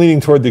exhaust? And I'm leaning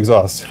toward the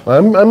exhaust.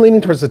 I'm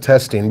leaning towards the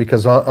testing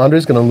because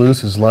Andre's going to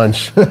lose his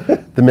lunch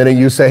the minute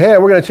you say, hey,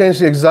 we're going to change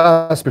the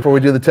exhaust before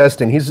we do the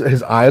testing.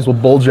 His eyes will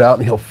bulge out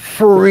and he'll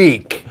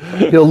freak.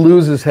 He'll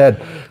lose his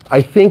head.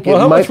 I think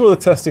how much will the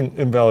testing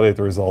invalidate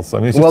the results? I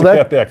mean, it's just a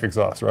catback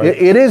exhaust, right?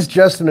 It is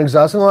just an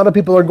exhaust, and a lot of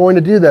people are going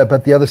to do that,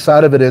 but the other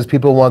side of it is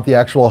people want the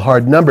actual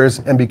hard numbers,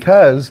 and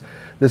because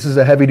this is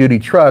a heavy-duty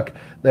truck,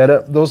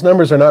 those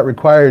numbers are not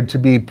required to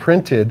be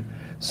printed,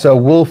 so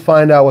we'll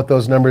find out what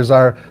those numbers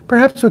are.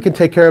 Perhaps we can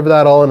take care of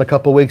that all in a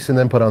couple weeks and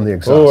then put on the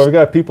exhaust. Oh, I've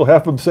got people,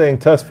 half of them saying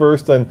test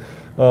first, and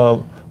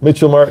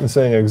Mitchell Martin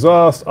saying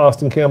exhaust,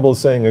 Austin Campbell is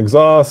saying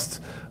exhaust,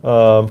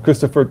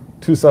 Christopher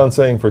Tucson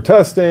saying for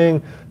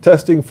testing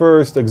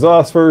first,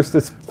 exhaust first.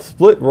 It's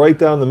split right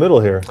down the middle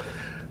here.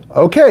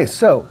 Okay,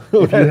 so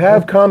if you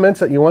have comments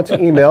that you want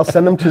to email,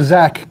 send them to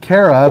Zach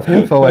Karov,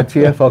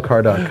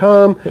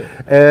 info@tflcar.com,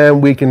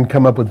 and we can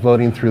come up with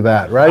voting through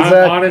that. Right,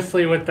 Zach? I'm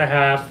honestly with the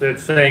half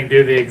that's saying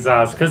do the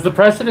exhaust, because the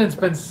precedent's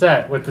been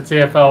set with the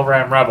TFL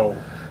Ram Rebel,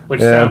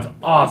 which sounds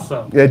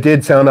awesome. It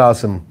did sound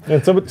awesome.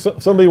 And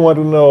somebody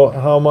wanted to know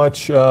how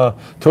much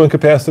towing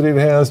capacity it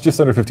has,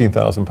 just under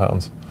 15,000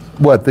 pounds.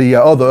 What, the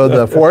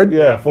Ford?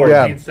 Yeah, Ford.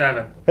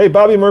 14.7. Hey,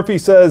 Bobby Murphy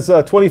says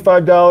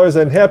 $25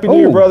 and Happy New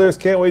Year, brothers.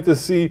 Can't wait to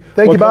see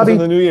what comes in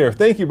the new year.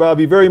 Thank you,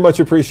 Bobby. Very much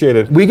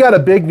appreciated. We got a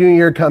big new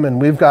year coming.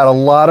 We've got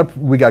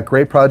we got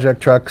great project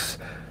trucks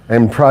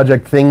and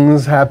project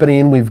things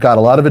happening. We've got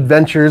a lot of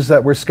adventures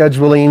that we're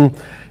scheduling.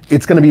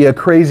 It's going to be a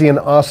crazy and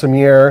awesome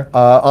year.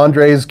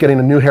 Andre's getting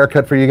a new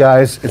haircut for you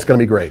guys. It's going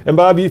to be great. And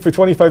Bobby, for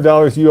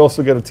 $25, you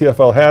also get a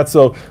TFL hat.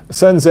 So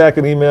send Zach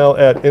an email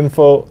at ask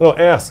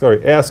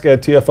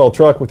at TFL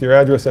Truck with your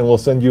address, and we'll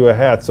send you a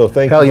hat. So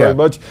thank you very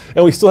much.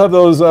 And we still have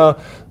those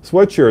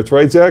sweatshirts,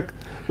 right, Zach?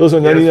 Those are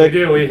 $99. Yes, we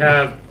do. We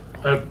have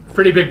a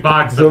pretty big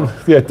box of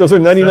them. Yeah, those are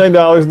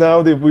 $99 now.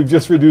 We've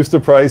just reduced the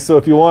price. So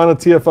if you want a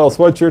TFL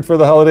sweatshirt for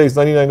the holidays,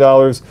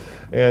 $99.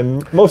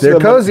 And most of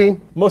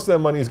that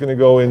money is going to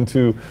go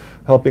into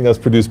helping us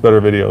produce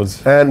better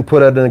videos and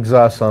put an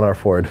exhaust on our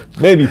Ford.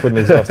 Maybe put an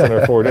exhaust on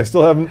our Ford. I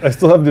still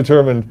haven't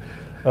determined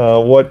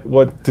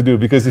what to do,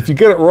 because if you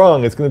get it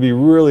wrong, it's going to be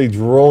really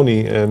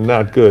droney and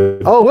not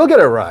good. Oh, we'll get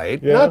it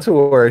right. Yeah. Not to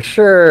worry.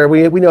 Sure,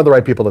 we know the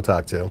right people to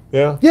talk to.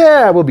 Yeah.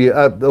 Yeah, we'll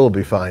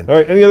be fine. All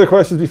right. Any other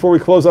questions before we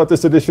close out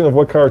this edition of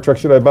What Car or Truck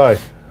Should I Buy?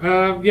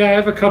 Yeah, I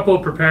have a couple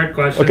of prepared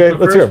questions. Okay, the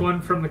let's hear first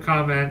one from the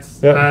comments.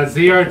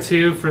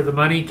 ZR2 for the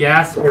money,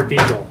 gas or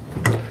diesel?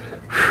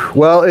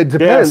 Well, it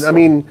depends. I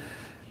mean,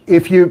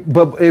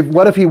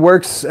 what if he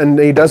works and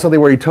he does something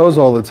where he tows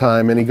all the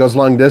time and he goes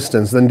long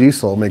distance? Then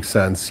diesel makes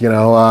sense.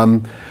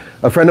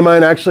 A friend of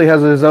mine actually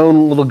has his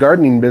own little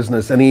gardening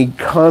business, and he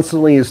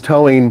constantly is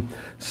towing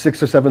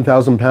 6,000 or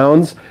 7,000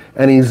 pounds,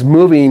 and he's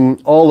moving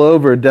all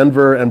over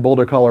Denver and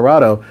Boulder,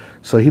 Colorado.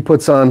 So he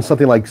puts on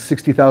something like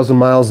 60,000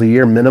 miles a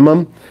year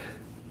minimum.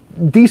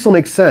 Diesel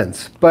makes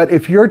sense, but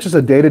if you're just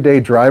a day-to-day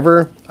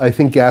driver, I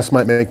think gas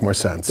might make more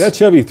sense. That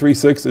Chevy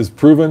 3.6 is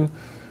proven.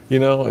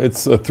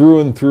 It's a through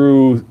and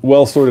through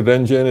well-sorted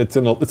engine. It's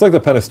like the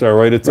Pentastar,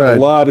 right? It's a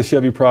lot of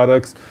Chevy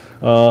products,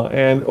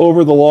 and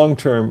over the long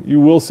term, you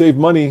will save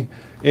money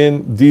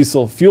in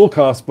diesel fuel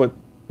costs, but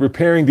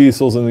repairing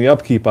diesels and the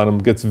upkeep on them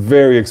gets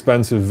very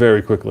expensive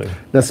very quickly.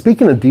 Now,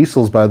 speaking of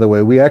diesels, by the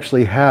way, we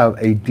actually have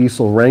a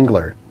diesel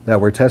Wrangler that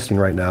we're testing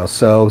right now,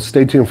 so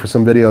stay tuned for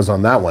some videos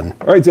on that one.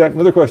 All right, Zach,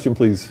 another question,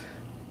 please.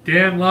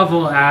 Dan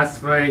Lovell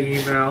asked via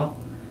email,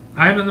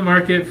 I'm in the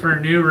market for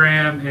a new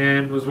Ram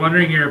and was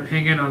wondering your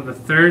opinion on the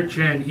 3rd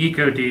gen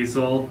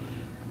EcoDiesel.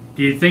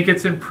 Do you think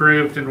it's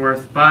improved and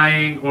worth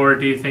buying, or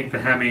do you think the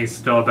Hemi is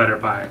still a better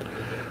buy?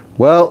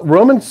 Well,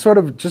 Roman sort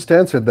of just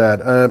answered that.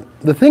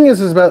 The thing is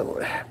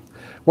about,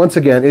 once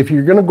again, if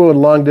you're going to go a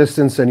long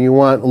distance and you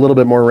want a little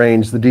bit more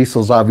range, the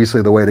diesel's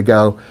obviously the way to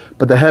go,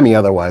 but the Hemi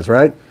otherwise,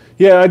 right?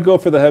 Yeah, I'd go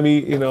for the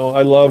Hemi. You know,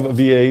 I love a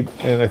V8,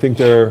 and I think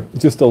they're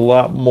just a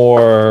lot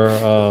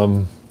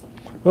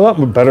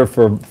better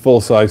for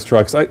full-size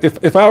trucks.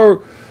 If I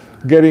were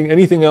getting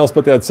anything else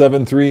but that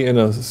 7.3 in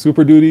a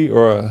Super Duty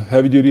or a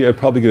heavy duty, I'd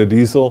probably get a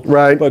diesel.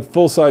 Right. But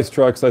full-size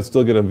trucks, I'd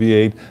still get a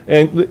V8.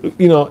 And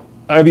you know,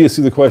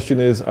 obviously the question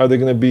is, are they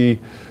going to be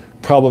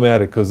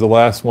problematic? Because the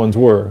last ones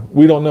were.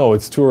 We don't know.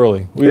 It's too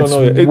early. We don't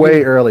know. It's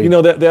way early. You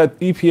know, that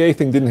EPA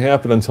thing didn't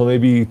happen until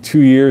maybe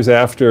 2 years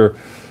after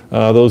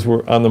those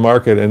were on the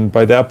market, and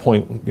by that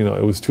point, you know,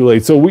 it was too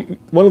late. So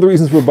one of the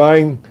reasons we're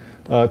buying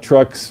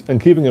trucks and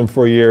keeping them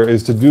for a year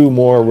is to do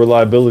more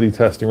reliability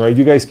testing, right?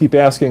 You guys keep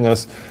asking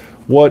us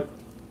what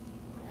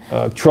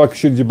truck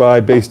should you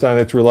buy based on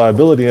its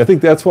reliability. And I think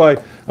that's why,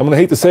 I'm going to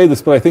hate to say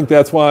this, but I think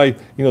that's why,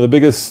 you know, the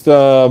biggest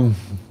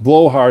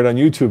blowhard on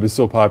YouTube is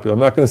so popular. I'm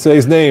not going to say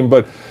his name,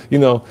 but you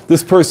know,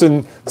 this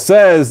person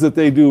says that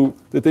they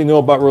know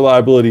about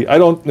reliability. I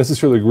don't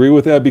necessarily agree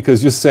with that,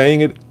 because just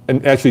saying it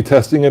and actually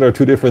testing it are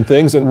two different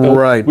things. And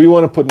right. We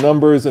want to put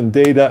numbers and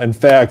data and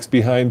facts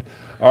behind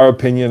our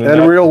opinion.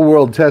 And real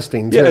world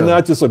testing, too. Yeah, and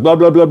not just like blah,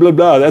 blah, blah, blah,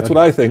 blah. That's what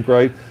I think,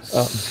 right?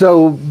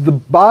 So the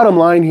bottom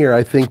line here,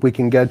 I think we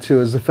can get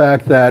to, is the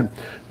fact that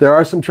there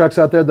are some trucks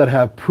out there that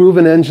have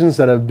proven engines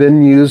that have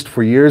been used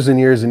for years and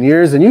years and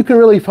years, and you can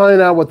really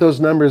find out what those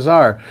numbers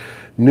are.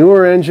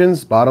 Newer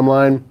engines, bottom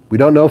line, we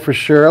don't know for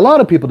sure. A lot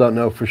of people don't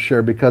know for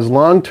sure, because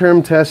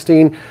long-term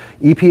testing,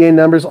 EPA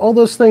numbers, all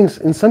those things,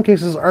 in some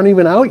cases, aren't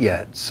even out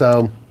yet.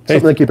 So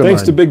something to keep in mind.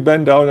 Thanks to Big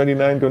Ben,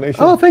 $1.99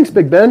 donation. Oh, thanks,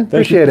 Big Ben.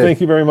 Appreciate it. Thank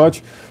you very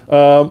much.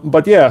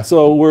 But yeah,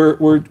 so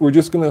we're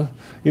just gonna,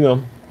 you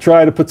know,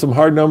 try to put some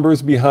hard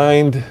numbers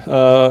behind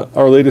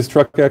our latest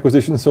truck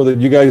acquisition, so that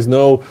you guys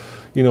know,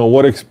 you know,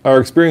 what our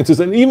experience is.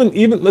 And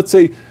even let's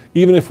say,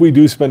 even if we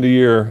do spend a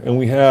year and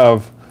we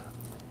have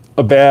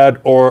a bad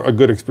or a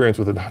good experience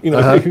with it, you know,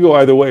 it could go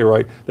either way,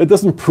 right? That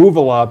doesn't prove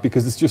a lot,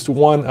 because it's just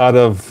one out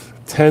of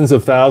tens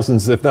of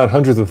thousands, if not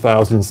hundreds of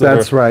thousands.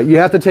 That's right. You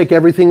have to take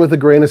everything with a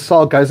grain of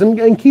salt, guys.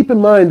 And keep in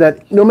mind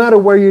that no matter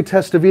where you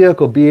test a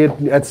vehicle, be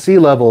it at sea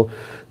level,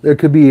 there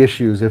could be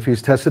issues. If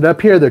he's tested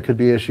up here, there could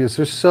be issues.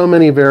 There's so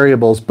many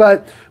variables.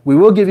 But we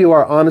will give you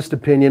our honest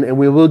opinion, and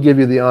we will give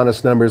you the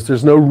honest numbers.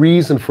 There's no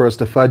reason for us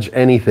to fudge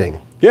anything.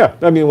 Yeah,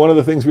 I mean, one of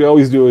the things we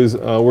always do is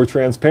we're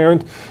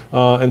transparent,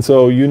 and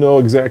so you know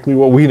exactly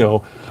what we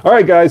know. All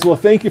right, guys, well,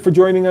 thank you for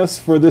joining us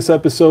for this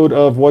episode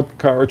of What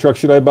Car or Truck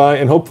Should I Buy?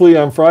 And hopefully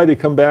on Friday,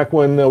 come back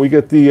when we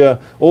get the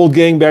old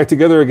gang back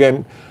together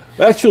again.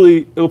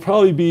 Actually, it'll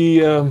probably be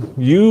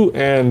you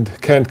and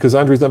Kent, because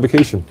Andre's on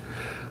vacation.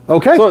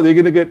 Okay. So they're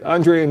going to get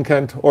Andre and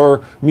Kent,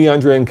 or me,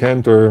 Andre and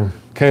Kent, or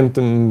Kent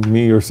and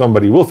me, or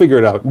somebody. We'll figure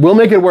it out. We'll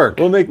make it work.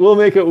 We'll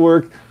make it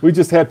work. We're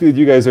just happy that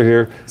you guys are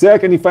here.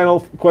 Zach, any final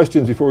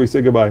questions before we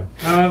say goodbye?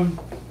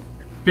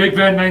 Big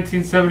Ben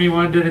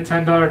 1971 did a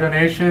 $10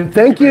 donation.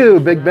 Thank you,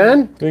 Big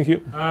Ben. Thank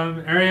you.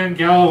 Ariane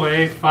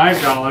Galloway,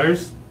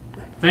 $5.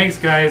 Thanks,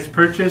 guys.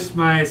 Purchased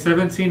my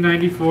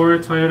 1794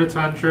 Toyota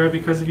Tundra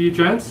because of you,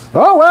 gents.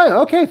 Oh,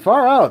 wow. Okay,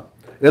 far out.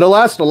 It'll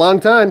last a long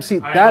time. See,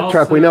 that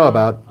truck we know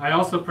about. I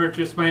also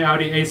purchased my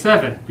Audi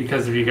A7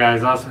 because of you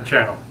guys. Awesome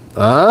channel.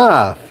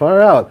 Ah, far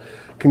out.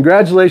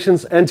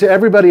 Congratulations. And to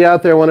everybody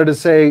out there, I wanted to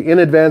say in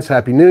advance,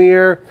 Happy New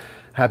Year,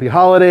 Happy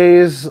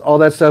Holidays, all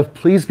that stuff.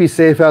 Please be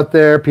safe out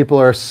there. People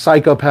are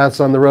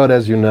psychopaths on the road,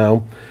 as you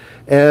know.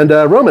 And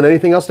Roman,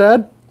 anything else to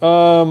add?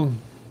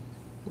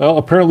 Well,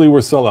 apparently we're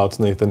sellouts,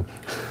 Nathan.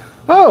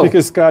 Oh.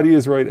 Because Scotty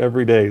is right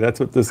every day. That's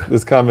what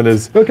this comment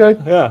is.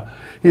 Okay. Yeah.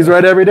 He's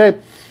right every day.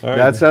 All right.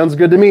 That sounds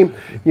good to me.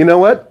 You know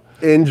what?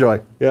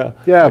 Enjoy. Yeah.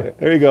 Yeah.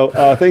 There you go.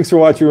 Thanks for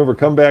watching. Remember,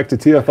 come back to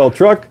TFL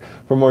Truck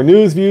for more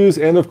news, views,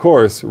 and of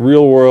course,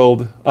 real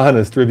world,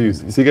 honest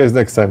reviews. See you guys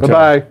next time.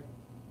 Bye-bye.